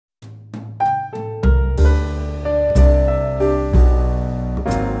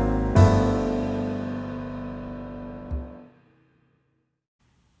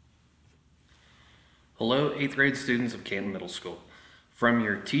Hello, 8th grade students of Canton Middle School. From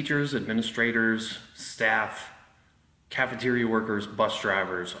your teachers, administrators, staff, cafeteria workers, bus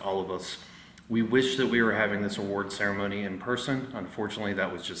drivers, all of us, we wish that we were having this award ceremony in person. Unfortunately,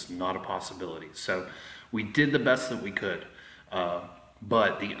 that was just not a possibility. So we did the best that we could.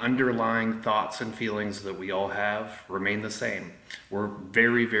 But the underlying thoughts and feelings that we all have remain the same. We're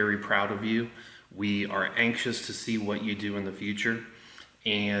very, very proud of you. We are anxious to see what you do in the future.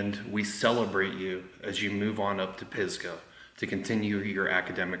 And we celebrate you as you move on up to Pisgah to continue your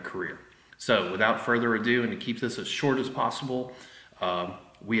academic career. So without further ado, and to keep this as short as possible,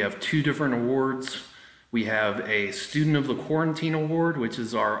 we have two different awards. We have a Student of the Quarantine Award, which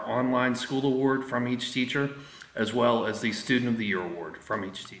is our online school award from each teacher, as well as the Student of the Year Award from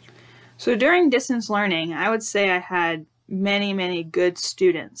each teacher. So during distance learning, I would say I had many good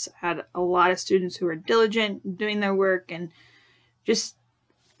students. I had a lot of students who were diligent, doing their work, and just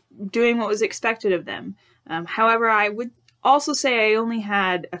doing what was expected of them. However, I would also say I only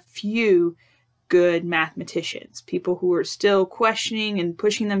had a few good mathematicians, people who were still questioning and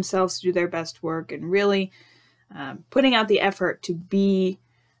pushing themselves to do their best work and really putting out the effort to be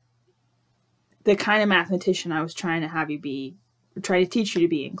the kind of mathematician I was trying to have you be, or try to teach you to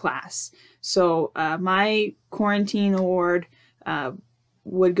be in class. So my quarantine award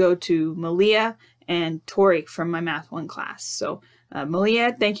would go to Malia and Tori from my Math 1 class. So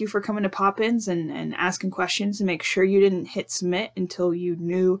Malia, thank you for coming to Pop-Ins and asking questions and make sure you didn't hit submit until you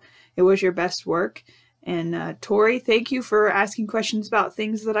knew it was your best work. And Tori, thank you for asking questions about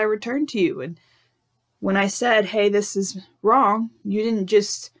things that I returned to you. And when I said, hey, this is wrong, you didn't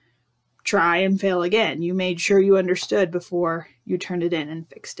just try and fail again. You made sure you understood before you turned it in and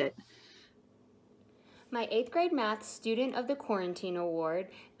fixed it. My 8th grade math Student of the Quarantine Award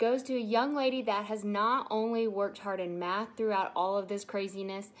goes to a young lady that has not only worked hard in math throughout all of this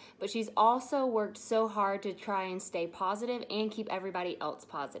craziness, but she's also worked so hard to try and stay positive and keep everybody else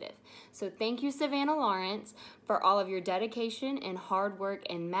positive. So thank you, Savannah Lawrence, for all of your dedication and hard work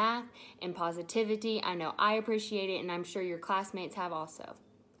in math and positivity. I know I appreciate it, and I'm sure your classmates have also.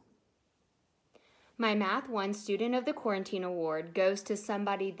 My Math 1 Student of the Quarantine Award goes to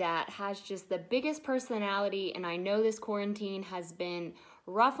somebody that has just the biggest personality, and I know this quarantine has been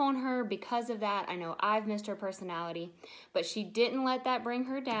rough on her because of that. I know I've missed her personality, but she didn't let that bring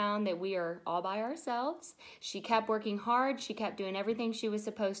her down, that we are all by ourselves. She kept working hard. She kept doing everything she was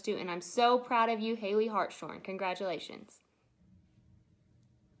supposed to, and I'm so proud of you, Haley Hartshorn. Congratulations.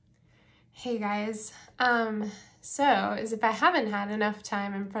 Hey guys, so as if I haven't had enough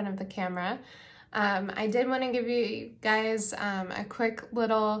time in front of the camera, I did want to give you guys a quick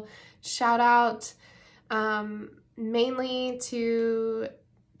little shout out, mainly to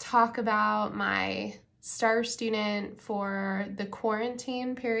talk about my star student for the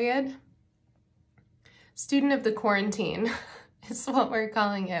quarantine period. Student of the Quarantine is what we're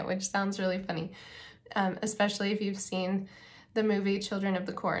calling it, which sounds really funny, especially if you've seen the movie Children of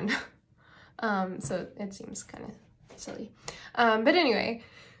the Corn. So it seems kind of silly. But anyway,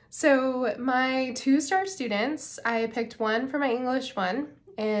 so my 2-star students, I picked one for my English 1,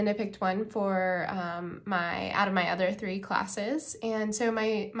 and I picked one for out of my other 3 classes. And so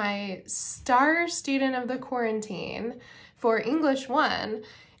my star student of the quarantine for English 1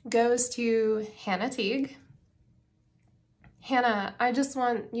 goes to Hannah Teague. Hannah, I just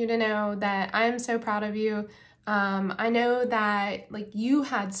want you to know that I'm so proud of you. I know that you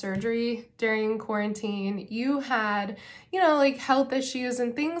had surgery during quarantine, you had, health issues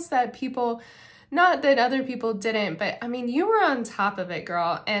and things that people, not that other people didn't, but I mean, you were on top of it,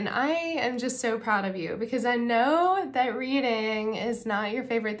 girl. And I am just so proud of you because I know that reading is not your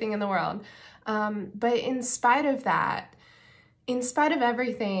favorite thing in the world. But in spite of that, in spite of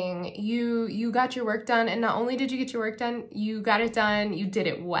everything, you got your work done, and not only did you get your work done, you got it done, you did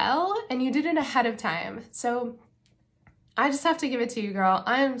it well, and you did it ahead of time. So I just have to give it to you, girl.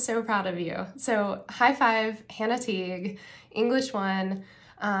 I am so proud of you. So high five, Hannah Teague, English 1,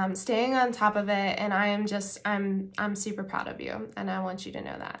 staying on top of it, and I'm super proud of you, and I want you to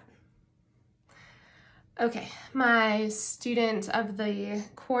know that. Okay, my student of the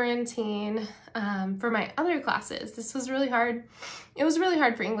quarantine for my other classes. This was really hard. It was really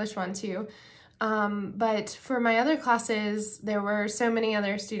hard for English 1 too. But for my other classes, there were so many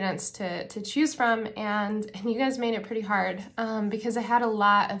other students to choose from, and you guys made it pretty hard because I had a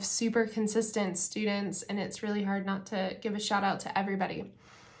lot of super consistent students, and it's really hard not to give a shout out to everybody.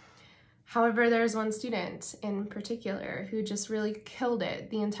 However, there's one student in particular who just really killed it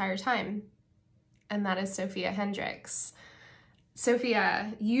the entire time, and that is Sophia Hendricks.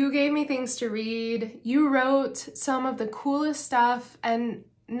 Sophia, you gave me things to read. You wrote some of the coolest stuff, and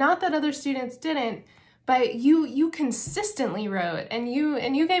not that other students didn't, but you consistently wrote, and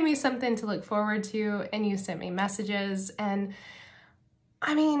you gave me something to look forward to, and you sent me messages, and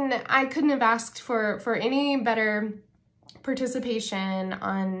I mean, I couldn't have asked for any better participation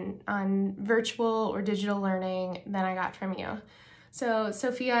on virtual or digital learning than I got from you. So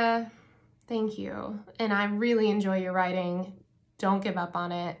Sophia, thank you. And I really enjoy your writing. Don't give up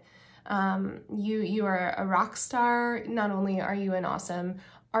on it. You are a rock star. Not only are you an awesome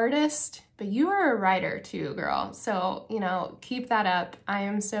artist, but you are a writer too, girl. So, you know, keep that up. I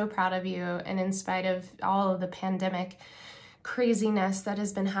am so proud of you. And in spite of all of the pandemic craziness that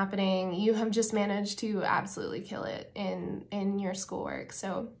has been happening, you have just managed to absolutely kill it in your schoolwork.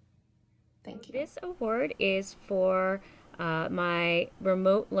 So thank you. This award is for my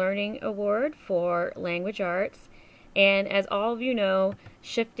Remote Learning Award for Language Arts. And as all of you know,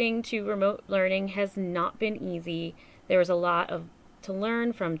 shifting to remote learning has not been easy. There was a lot to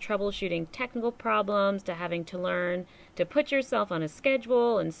learn, from troubleshooting technical problems to having to learn to put yourself on a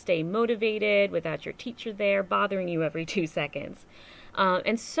schedule and stay motivated without your teacher there bothering you every 2 seconds.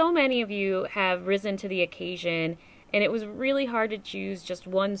 And so many of you have risen to the occasion, and it was really hard to choose just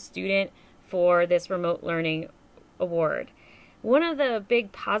one student for this Remote Learning Award. One of the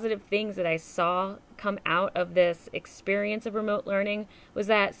big positive things that I saw come out of this experience of remote learning was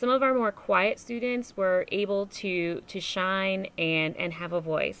that some of our more quiet students were able to shine and have a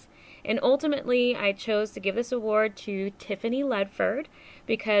voice. And ultimately, I chose to give this award to Tiffany Ledford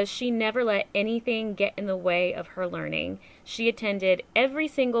because she never let anything get in the way of her learning. She attended every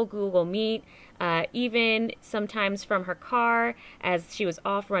single Google Meet, even sometimes from her car. As she was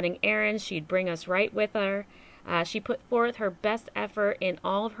off running errands, she'd bring us right with her. She put forth her best effort in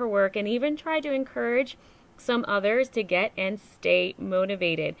all of her work and even tried to encourage some others to get and stay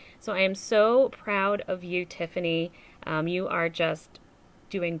motivated. So I am so proud of you, Tiffany. You are just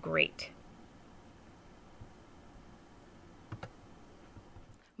doing great.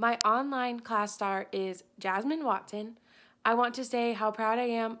 My online class star is Jasmine Watson. I want to say how proud I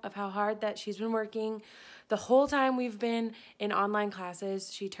am of how hard that she's been working the whole time we've been in online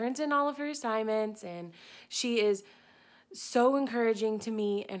classes. She turns in all of her assignments, and she is so encouraging to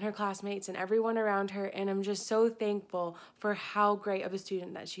me and her classmates and everyone around her, and I'm just so thankful for how great of a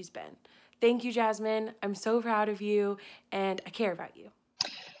student that she's been. Thank you, Jasmine. I'm so proud of you, and I care about you.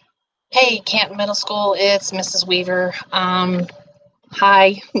 Hey, Canton Middle School, it's Mrs. Weaver.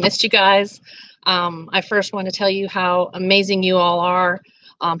 Hi, missed you guys. I first want to tell you how amazing you all are,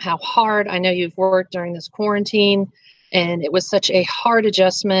 how hard I know you've worked during this quarantine, and it was such a hard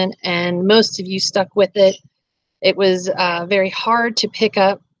adjustment, and most of you stuck with it. It was very hard to pick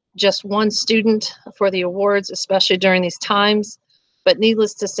up just one student for the awards, especially during these times, but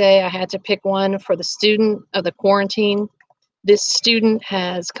needless to say, I had to pick one for the student of the quarantine. This student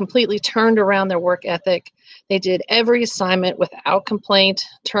has completely turned around their work ethic. They did every assignment without complaint,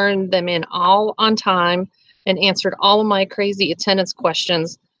 turned them in all on time, and answered all of my crazy attendance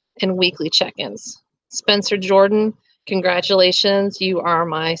questions and weekly check-ins. Spencer Jordan, congratulations. You are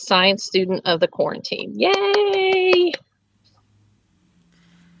my science student of the quarantine. Yay!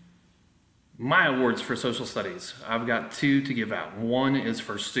 My awards for social studies. I've got 2 to give out. One is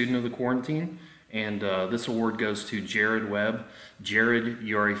for student of the quarantine, and this award goes to Jared Webb. Jared,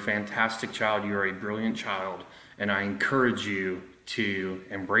 you're a fantastic child. You're a brilliant child, and I encourage you to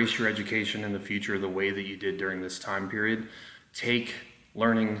embrace your education in the future the way that you did during this time period. Take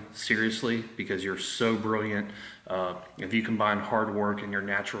learning seriously because you're so brilliant. If you combine hard work and your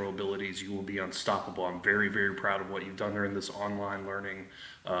natural abilities, you will be unstoppable. I'm very, very proud of what you've done during this online learning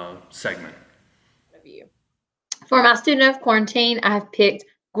segment. For my student of quarantine, I've picked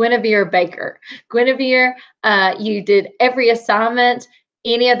Guinevere Baker. Guinevere, you did every assignment,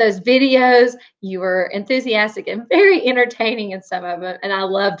 any of those videos. You were enthusiastic and very entertaining in some of them, and I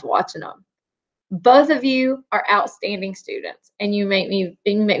loved watching them. Both of you are outstanding students, and you make me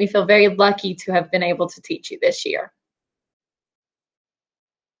feel very lucky to have been able to teach you this year.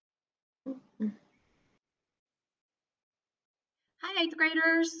 Hi, 8th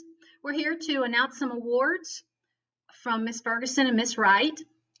graders. We're here to announce some awards from Miss Ferguson and Miss Wright.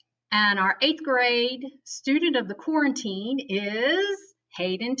 And our 8th grade student of the quarantine is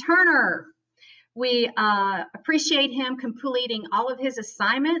Hayden Turner. We appreciate him completing all of his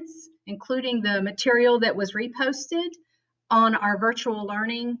assignments, including the material that was reposted on our virtual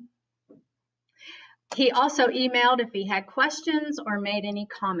learning. He also emailed if he had questions or made any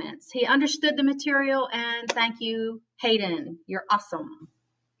comments. He understood the material, and thank you, Hayden. You're awesome.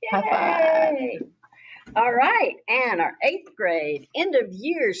 Yay! High five. All right, and our 8th grade end of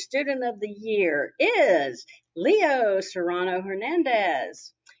year student of the year is Leo Serrano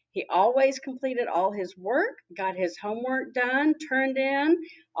Hernandez. He always completed all his work, got his homework done, turned in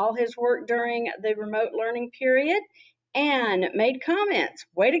all his work during the remote learning period, and made comments.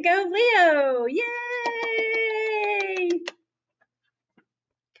 Way to go, Leo! Yay! Good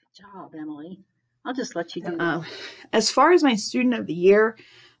job, Emily. I'll just let you do that. As far as my student of the year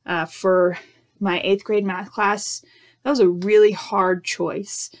for my 8th grade math class, that was a really hard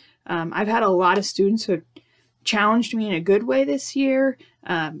choice. I've had a lot of students who have challenged me in a good way this year.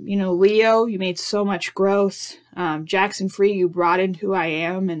 You know, Leo, you made so much growth. Jackson Free, you brought in who I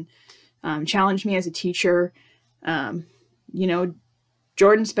am and challenged me as a teacher. You know,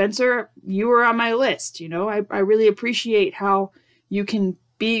 Jordan Spencer, you were on my list. You know, I really appreciate how you can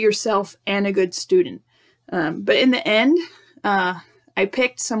be yourself and a good student. But in the end, I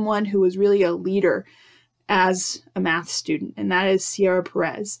picked someone who was really a leader as a math student, and that is Sierra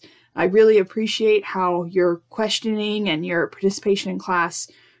Perez. I really appreciate how your questioning and your participation in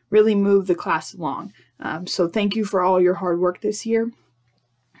class really moved the class along. So thank you for all your hard work this year.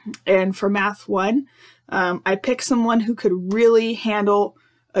 And for Math 1, I picked someone who could really handle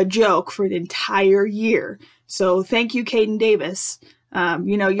a joke for an entire year. So thank you, Caden Davis.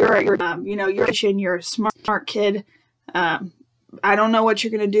 You know, you're a smart kid. I don't know what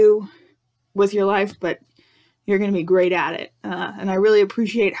you're going to do with your life, but you're going to be great at it. And I really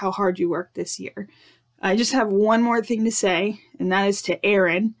appreciate how hard you worked this year. I just have one more thing to say, and that is to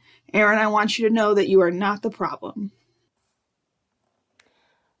Aaron. Aaron, I want you to know that you are not the problem.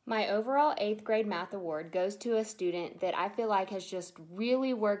 My overall 8th grade math award goes to a student that I feel like has just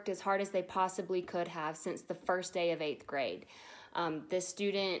really worked as hard as they possibly could have since the first day of 8th grade. This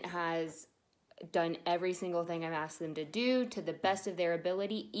student has done every single thing I've asked them to do to the best of their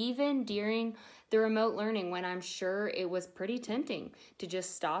ability, even during the remote learning when I'm sure it was pretty tempting to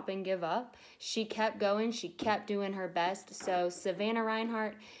just stop and give up. She kept going, she kept doing her best. So Savannah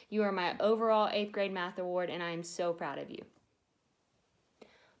Reinhardt, you are my overall 8th grade math award, and I am so proud of you.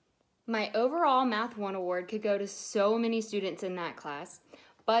 My overall Math 1 award could go to so many students in that class,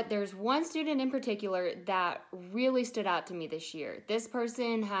 but there's one student in particular that really stood out to me this year. This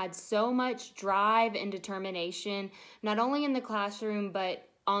person had so much drive and determination, not only in the classroom, but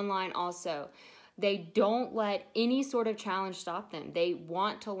online also. They don't let any sort of challenge stop them. They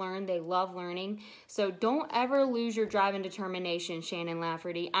want to learn. They love learning. So don't ever lose your drive and determination, Shannon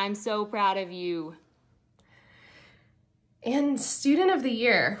Lafferty. I'm so proud of you. And student of the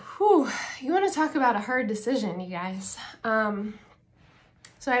year, whew, you want to talk about a hard decision, you guys.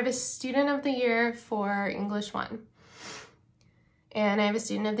 So I have a student of the year for English 1, and I have a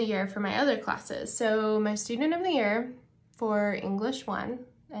student of the year for my other classes. So my student of the year for English 1,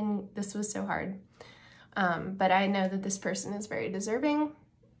 and this was so hard, but I know that this person is very deserving.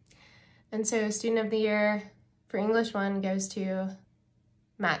 And so student of the year for English 1 goes to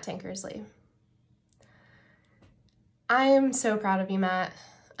Matt Tankersley. I am so proud of you, Matt.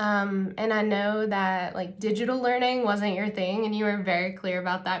 And I know that like digital learning wasn't your thing, and you were very clear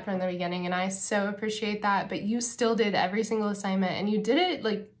about that from the beginning, and I so appreciate that, but you still did every single assignment, and you did it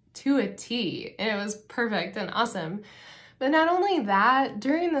like to a T, and it was perfect and awesome. But not only that,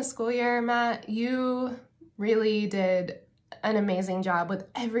 during the school year, Matt, you really did an amazing job with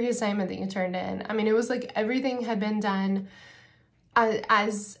every assignment that you turned in. I mean, it was like everything had been done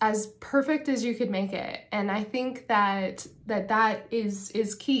as perfect as you could make it, and I think that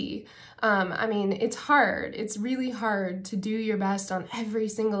is key. I mean, it's hard. It's really hard to do your best on every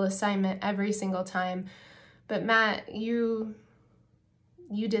single assignment every single time, but Matt, you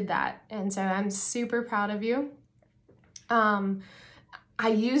did that, and so I'm super proud of you. I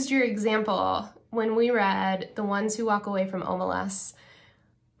used your example when we read The Ones Who Walk Away from Omelas.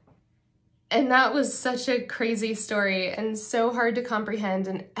 And that was such a crazy story and so hard to comprehend.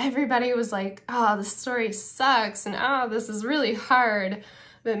 And everybody was like, oh, this story sucks. And oh, this is really hard.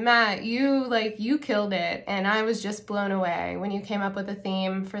 But Matt, you killed it. And I was just blown away when you came up with a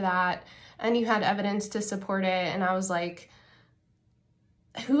theme for that. And you had evidence to support it. And I was like,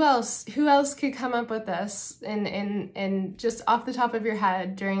 who else could come up with this? And just off the top of your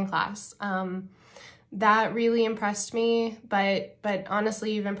head during class. That really impressed me, but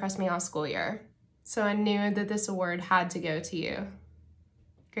honestly, you've impressed me all school year. So I knew that this award had to go to you.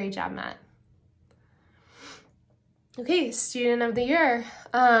 Great job, Matt. Okay, student of the year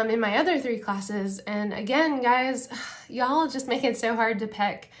in my other 3 classes. And again, guys, y'all just make it so hard to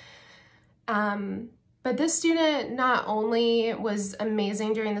pick. But this student not only was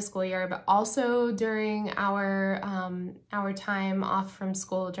amazing during the school year, but also during our time off from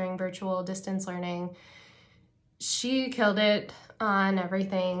school during virtual distance learning. she killed it on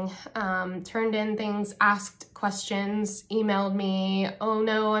everything. Turned in things, asked questions, emailed me, oh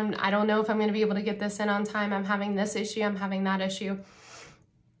no, I don't know if I'm gonna be able to get this in on time. I'm having this issue, I'm having that issue.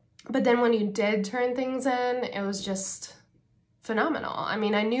 But then when you did turn things in, it was just phenomenal. I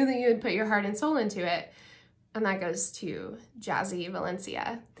mean, I knew that you had put your heart and soul into it. And that goes to Jazzy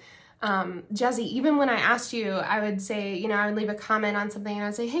Valencia. Jazzy, even when I asked you, I would say, you know, I would leave a comment on something and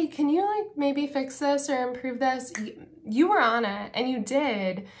I'd say, hey, can you like maybe fix this or improve this? You were on it and you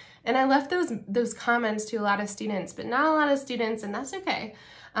did. And I left those comments to a lot of students, but not a lot of students, and that's okay.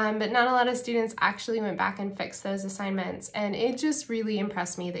 But not a lot of students actually went back and fixed those assignments. And it just really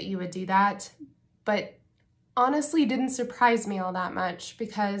impressed me that you would do that. But honestly didn't surprise me all that much,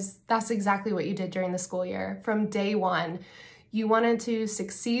 because that's exactly what you did during the school year. From day one, you wanted to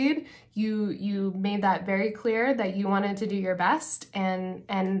succeed. You made that very clear that you wanted to do your best,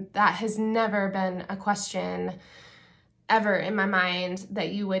 and that has never been a question ever in my mind,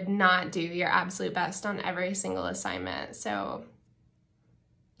 that you would not do your absolute best on every single assignment. So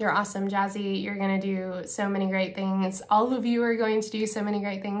you're awesome, Jazzy. You're gonna do so many great things. All of you are going to do so many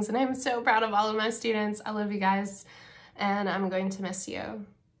great things, and I'm so proud of all of my students. I love you guys, and I'm going to miss you.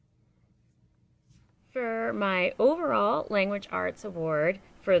 For my overall Language Arts Award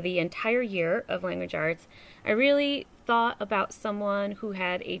for the entire year of Language Arts, I really thought about someone who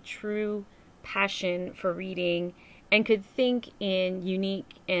had a true passion for reading and could think in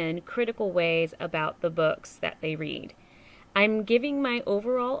unique and critical ways about the books that they read. I'm giving my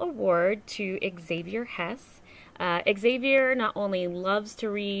overall award to Xavier Hess. Xavier not only loves to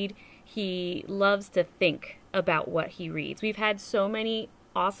read, he loves to think about what he reads. We've had so many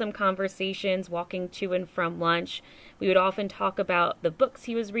awesome conversations walking to and from lunch. We would often talk about the books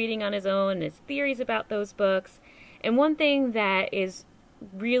he was reading on his own and his theories about those books. And one thing that is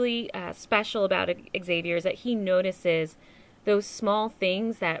really special about Xavier is that he notices those small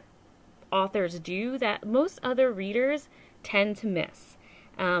things that authors do that most other readers tend to miss.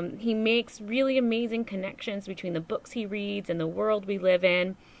 He makes really amazing connections between the books he reads and the world we live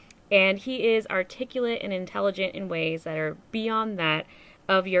in, and he is articulate and intelligent in ways that are beyond that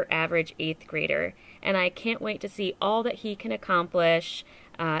of your average 8th grader, and I can't wait to see all that he can accomplish.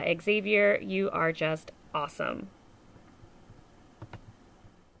 Xavier, you are just awesome.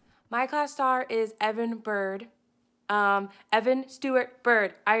 My class star is Evan Bird. Evan Stewart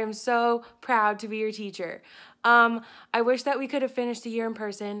Bird. I am so proud to be your teacher. I wish that we could have finished the year in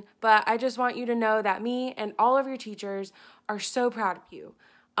person, but I just want you to know that me and all of your teachers are so proud of you.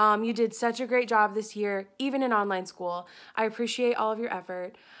 You did such a great job this year, even in online school. I appreciate all of your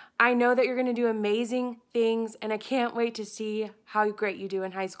effort. I know that you're going to do amazing things, and I can't wait to see how great you do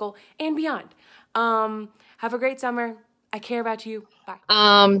in high school and beyond. Have a great summer. I care about you.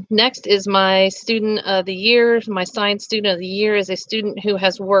 Bye. Next is my student of the year. My science student of the year is a student who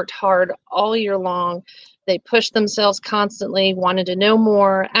has worked hard all year long. They pushed themselves constantly, wanted to know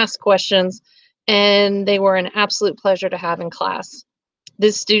more, ask questions, and they were an absolute pleasure to have in class.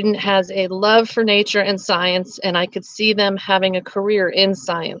 This student has a love for nature and science, and I could see them having a career in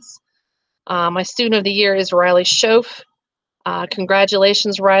science. My student of the year is Riley Schoaf.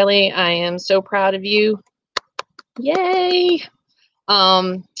 Congratulations, Riley. I am so proud of you. Yay!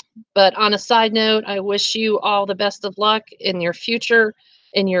 But on a side note, I wish you all the best of luck in your future,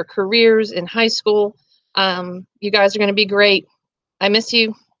 in your careers, in high school. You guys are going to be great. I miss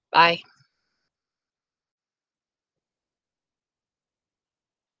you. Bye.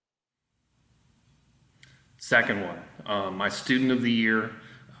 Second one, my student of the year,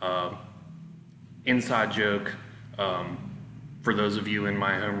 inside joke. For those of you in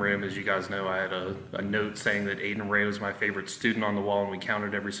my homeroom, as you guys know, I had a note saying that Aiden Ray was my favorite student on the wall, and we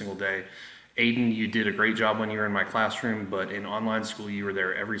counted every single day. Aiden, you did a great job when you were in my classroom, but in online school, you were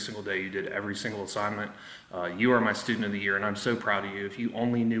there every single day. You did every single assignment. You are my student of the year, and I'm so proud of you. If you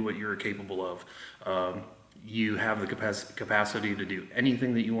only knew what you were capable of, you have the capacity to do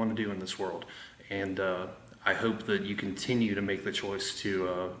anything that you want to do in this world. And I hope that you continue to make the choice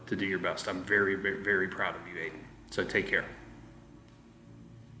to do your best. I'm very, very, very proud of you, Aiden. So take care.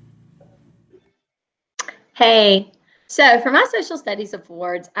 Hey, so for my social studies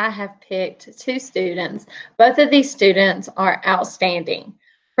awards, I have picked 2 students. Both of these students are outstanding.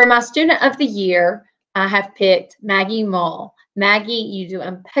 For my student of the year, I have picked Maggie Mull. Maggie, you do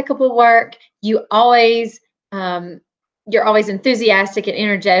impeccable work. You're always enthusiastic and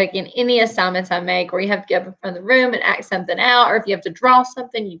energetic in any assignments I make, where you have to get up in front of the room and act something out, or if you have to draw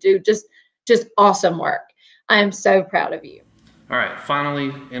something, you do just awesome work. I am so proud of you. All right,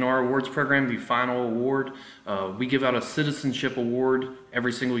 finally, in our awards program, the final award, we give out a citizenship award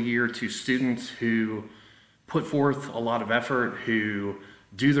every single year to students who put forth a lot of effort, who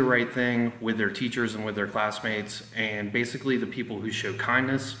do the right thing with their teachers and with their classmates, and basically the people who show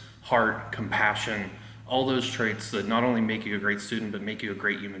kindness, heart, compassion, all those traits that not only make you a great student, but make you a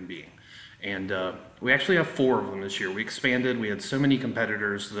great human being. And we actually have 4 of them this year. We expanded. We had so many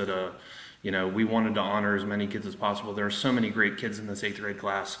competitors that we wanted to honor as many kids as possible. There are so many great kids in this 8th grade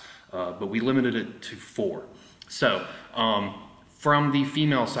class, but we limited it to 4. So from the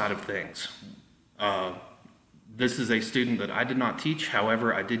female side of things, this is a student that I did not teach.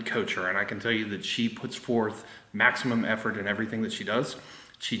 However, I did coach her, and I can tell you that she puts forth maximum effort in everything that she does.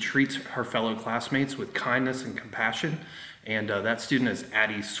 She treats her fellow classmates with kindness and compassion, and that student is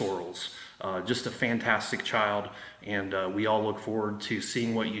Addie Sorrells. Just a fantastic child, and we all look forward to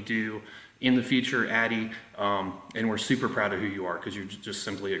seeing what you do in the future, Addie, and we're super proud of who you are, because you're just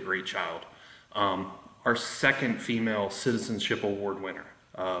simply a great child. Our second female citizenship award winner,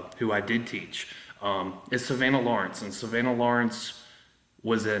 who I did teach, is Savannah Lawrence. And Savannah Lawrence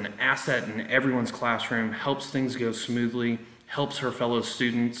was an asset in everyone's classroom, helps things go smoothly, helps her fellow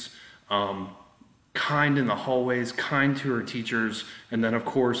students, kind in the hallways, kind to her teachers, and then of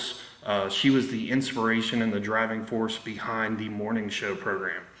course she was the inspiration and the driving force behind the morning show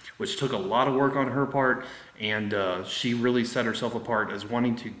program, which took a lot of work on her part, and she really set herself apart as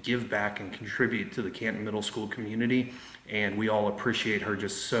wanting to give back and contribute to the Canton Middle School community, and we all appreciate her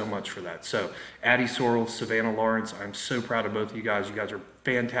just so much for that. So Addie Sorrell, Savannah Lawrence, I'm so proud of both of you guys. You guys are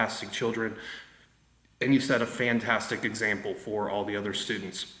fantastic children, and you set a fantastic example for all the other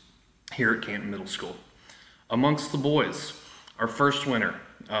students here at Canton Middle School. Amongst the boys, our first winner,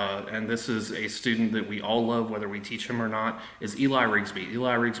 and this is a student that we all love, whether we teach him or not, is Eli Rigsby.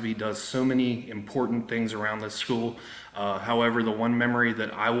 Eli Rigsby does so many important things around this school. However, the one memory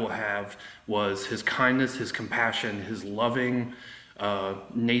that I will have was his kindness, his compassion, his loving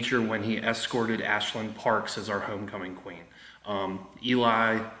nature when he escorted Ashlyn Parks as our homecoming queen.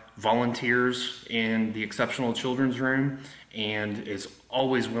 Eli volunteers in the Exceptional Children's Room and is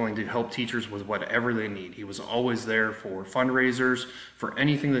always willing to help teachers with whatever they need. He was always there for fundraisers, for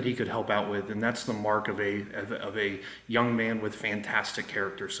anything that he could help out with, and that's the mark of a young man with fantastic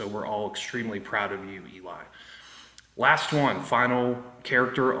character. So we're all extremely proud of you, Eli. Last one, final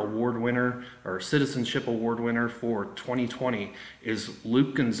character award winner or citizenship award winner for 2020 is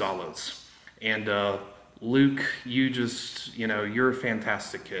Luke Gonzalez. And Luke, you're a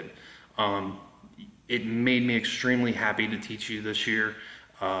fantastic kid. It made me extremely happy to teach you this year.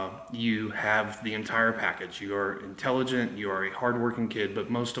 You have the entire package. You are intelligent, you are a hardworking kid, but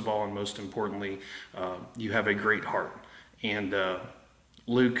most of all and most importantly, you have a great heart. And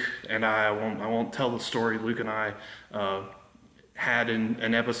Luke and I won't tell the story. Luke and I had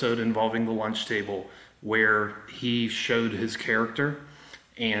an episode involving the lunch table where he showed his character,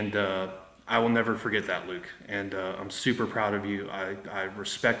 and I will never forget that, Luke, and I'm super proud of you. I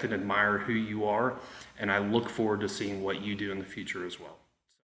respect and admire who you are, and I look forward to seeing what you do in the future as well.